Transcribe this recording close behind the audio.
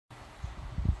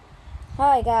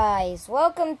Hi guys,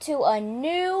 welcome to a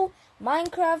new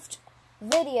Minecraft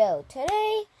video.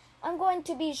 Today I'm going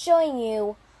to be showing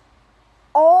you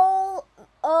all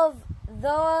of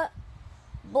the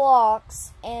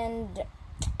blocks and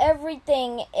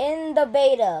everything in the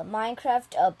beta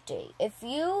Minecraft update. If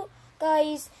you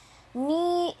guys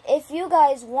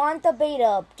want the beta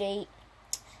update,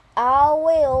 I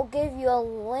will give you a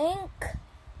link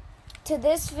to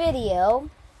this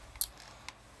video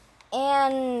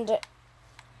and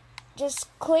just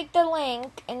click the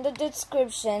link in the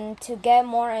description to get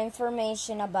more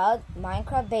information about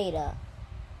Minecraft beta.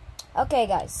 Okay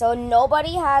guys, so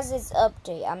nobody has this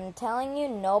update. I'm telling you,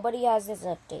 nobody has this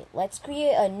update. Let's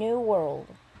create a new world.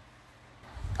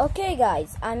 Okay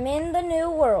guys, I'm in the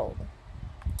new world.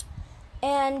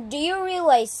 And do you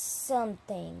realize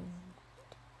something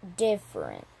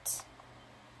different?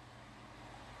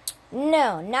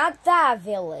 No, not that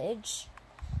village.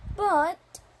 But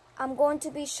I'm going to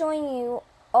be showing you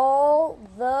all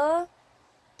the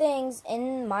things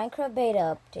in Minecraft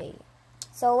beta update.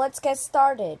 So let's get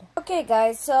started. Okay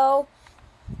guys, so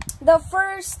the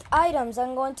first items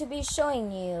I'm going to be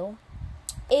showing you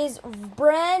is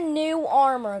brand new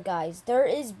armor, guys. There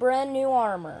is brand new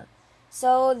armor.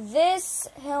 So this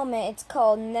helmet, it's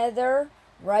called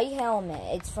Netherite helmet.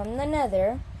 It's from the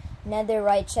Nether.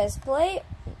 Netherite chestplate.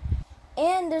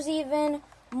 And there's even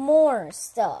more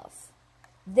stuff.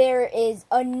 There is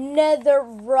a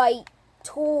netherite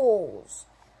tools.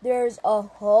 There's a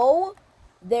hoe.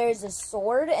 There's a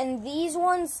sword. And these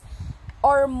ones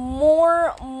are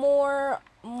more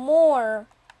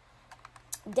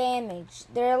damage.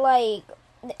 They're like,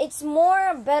 it's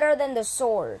more better than the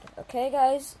sword. Okay,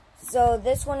 guys? So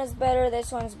this one is better,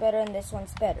 this one's better, and this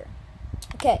one's better.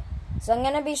 Okay, so I'm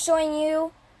going to be showing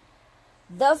you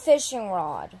the fishing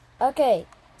rod. Okay.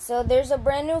 So there's a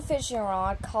brand new fishing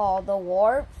rod called the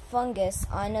warp fungus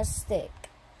on a stick.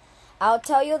 I'll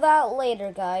tell you that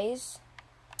later, guys.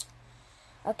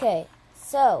 Okay,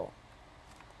 so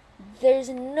there's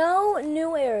no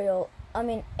new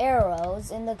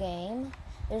arrows in the game.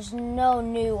 There's no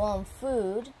new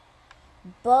food,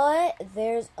 but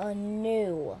there's a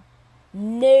new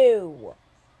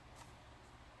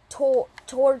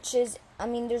torches.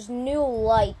 There's new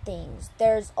light things.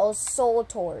 There's a soul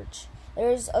torch.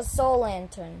 There's a soul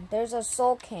lantern. There's a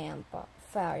soul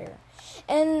campfire.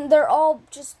 And they're all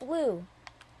just blue.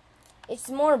 It's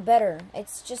more better.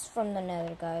 It's just from the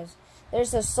Nether, guys.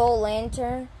 There's a soul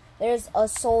lantern. There's a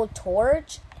soul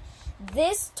torch.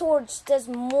 This torch does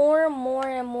more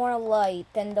light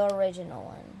than the original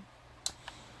one.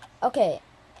 Okay.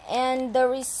 And the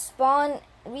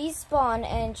respawn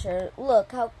enter.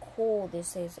 Look how cool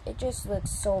this is. It just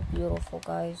looks so beautiful,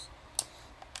 guys.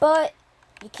 But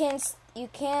you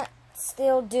can't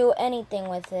still do anything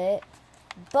with it,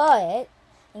 but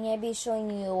I'm going to be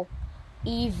showing you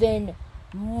even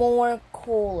more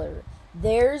cooler.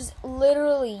 There's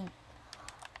literally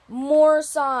more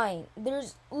sign.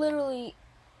 There's literally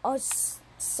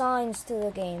signs to the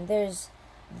game. There's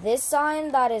this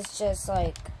sign that is just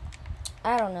like,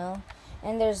 I don't know,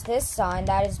 and there's this sign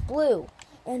that is blue.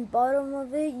 And bottom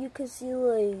of it, you can see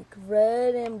like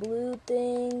red and blue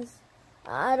things.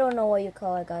 I don't know what you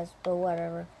call it, guys, but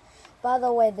whatever. By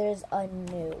the way, there's a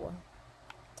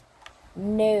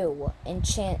new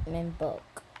enchantment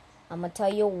book. I'm going to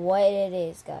tell you what it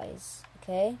is, guys,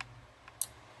 okay?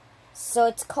 So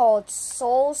it's called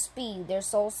Soul Speed. There's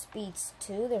Soul Speeds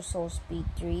 2, there's Soul Speed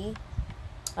 3.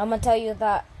 I'm going to tell you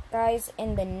that, guys,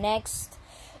 in the next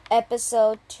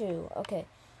episode 2, okay?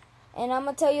 And I'm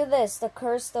going to tell you this, the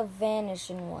Curse of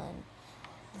Vanishing One.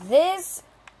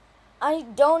 I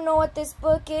don't know what this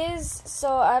book is,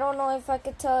 so I don't know if I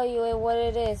could tell you what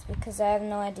it is because I have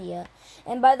no idea.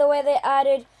 And by the way, they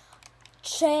added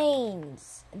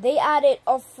chains. They added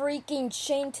a freaking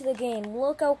chain to the game.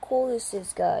 Look how cool this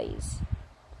is, guys.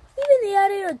 Even they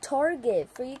added a target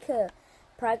for you to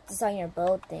practice on your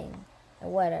bow thing or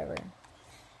whatever.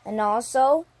 And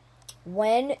also,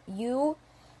 when you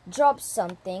drop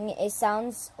something, it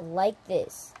sounds like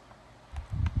this.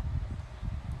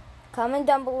 Comment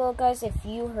down below, guys, if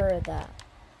you heard that.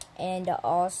 And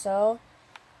also,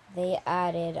 they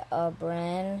added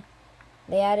brand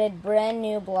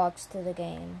new blocks to the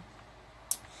game.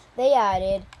 They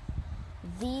added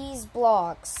these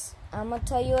blocks. I'm gonna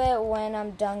tell you it when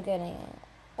I'm done getting it.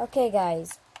 Okay,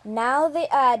 guys. Now they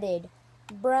added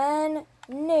brand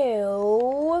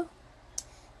new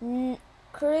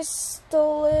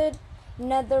crystalline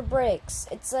nether bricks.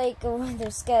 It's like a wither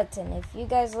skeleton. If you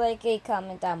guys like it,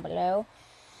 comment down below.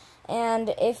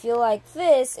 And if you like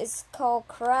this, it's called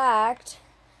cracked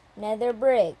nether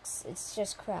bricks. It's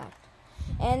just cracked.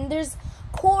 And there's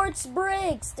quartz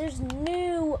bricks. There's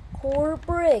new quartz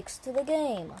bricks to the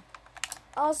game.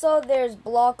 Also, there's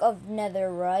block of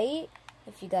netherite.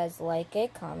 If you guys like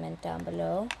it, comment down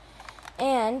below.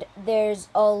 And there's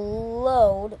a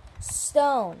load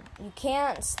stone. You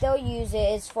can't still use it.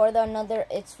 It's for another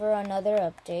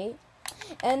update.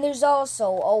 And there's also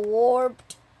a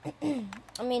warped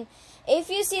if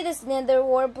you see this nether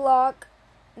warp block,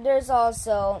 there's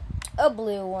also a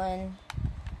blue one.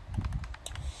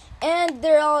 And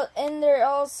there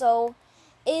also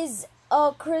is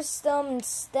a crystal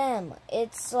stem.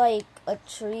 It's like a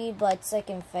tree, but it's like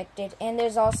infected. And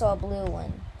there's also a blue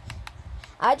one.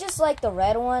 I just like the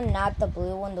red one, not the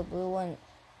blue one. The blue one,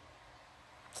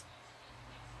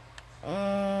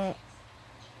 I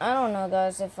don't know,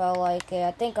 guys, if I like it.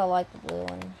 I think I like the blue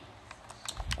one.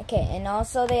 Okay, and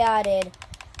also they added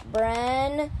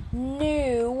brand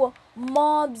new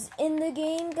mobs in the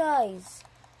game, guys.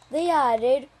 They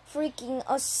added freaking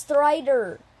a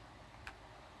strider.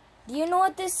 Do you know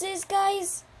what this is,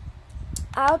 guys?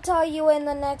 I'll tell you in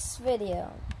the next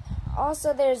video.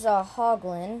 Also, there's a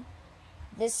hoglin.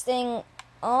 This thing,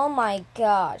 oh my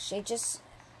gosh, this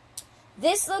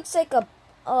looks like a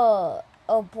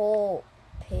bull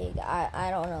pig.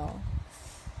 I don't know.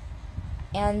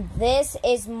 And this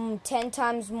is 10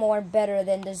 times more better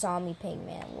than the zombie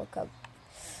pigman.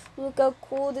 Look how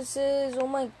cool this is. Oh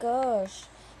my gosh.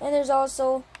 And there's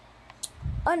also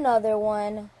another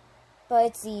one, but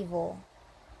it's evil.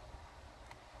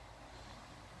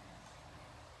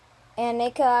 And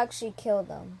they could actually kill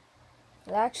them.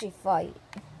 They actually fight.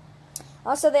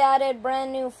 Also, they added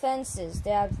brand new fences.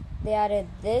 They added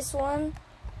this one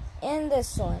and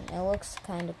this one. It looks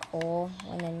kind of cool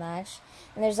when they match.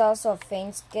 And there's also a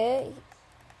fence gate.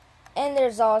 And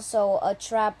there's also a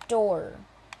trap door.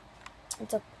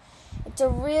 It's a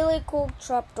really cool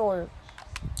trap door.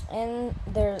 And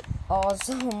there's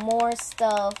also more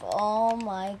stuff. Oh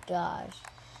my gosh.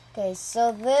 Okay,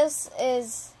 so this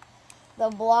is the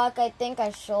block. I think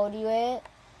I showed you it.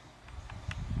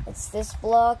 It's this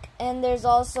block. And there's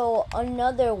also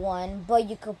another one, but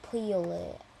you could peel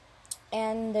it.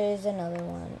 And there's another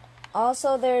one.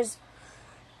 Also, there's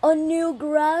a new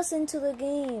grass into the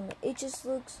game. It just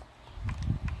looks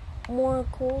more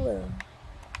cooler.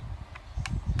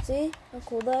 See how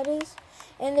cool that is?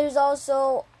 And there's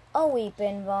also a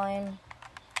weeping vine.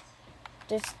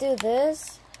 Just do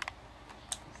this.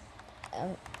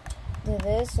 Do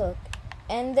this, look.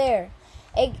 And there.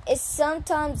 It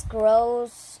sometimes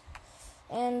grows.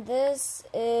 And this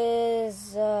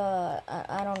is,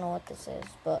 I don't know what this is,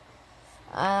 but,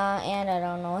 and I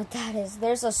don't know what that is.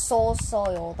 There's a soul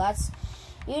soil.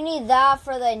 You need that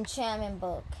for the enchantment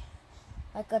book.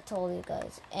 Like I told you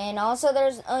guys. And also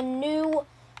there's a new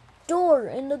door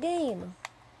in the game.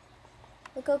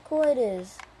 Look how cool it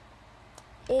is.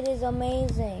 It is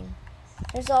amazing.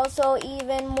 There's also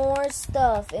even more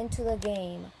stuff into the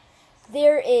game.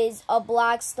 There is a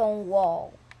blackstone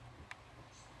wall.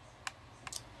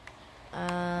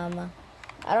 I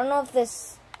don't know if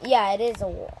this... Yeah, it is a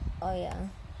wall. Oh, yeah.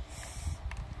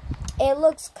 It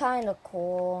looks kind of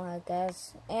cool, I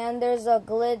guess. And there's a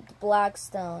glid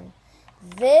blackstone.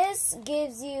 This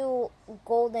gives you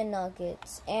golden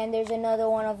nuggets. And there's another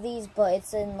one of these, but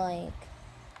it's in like...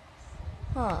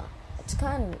 It's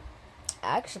kind of...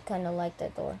 I actually kind of like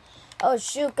that door. Oh,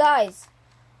 shoot, guys.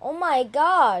 Oh, my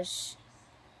gosh.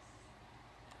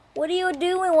 What are you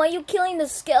doing? Why are you killing the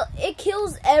skeleton? It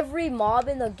kills every mob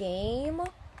in the game.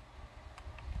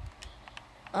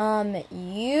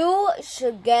 You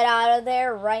should get out of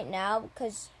there right now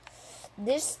because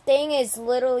this thing is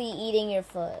literally eating your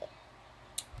foot.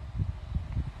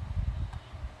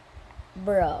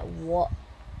 Bruh, what?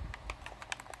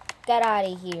 Get out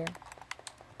of here.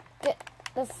 Get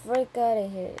the frick out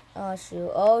of here. Oh,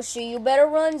 shoot. Oh, shoot. You better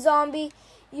run, zombie.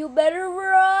 You better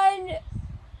run.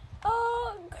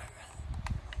 Oh, crap.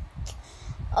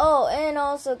 Oh, and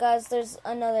also, guys, there's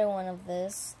another one of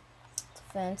this.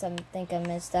 Fence. I think I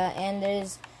missed that. And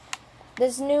there's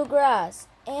this new grass.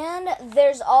 And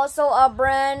there's also a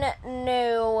brand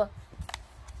new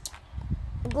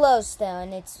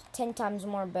glowstone. It's 10 times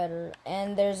more better.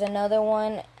 And there's another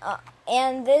one.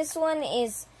 And this one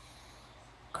is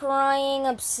crying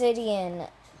obsidian.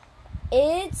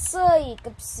 It's like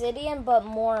obsidian, but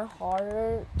more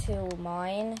harder to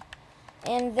mine.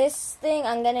 And this thing,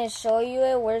 I'm gonna show you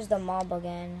it. Where's the mob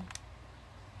again?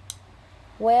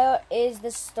 Where is the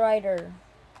strider?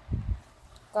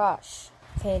 Gosh.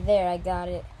 Okay, there, I got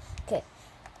it. Okay.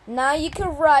 Now you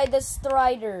can ride the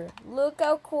strider. Look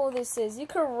how cool this is. You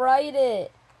can ride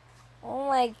it. Oh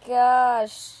my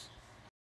gosh.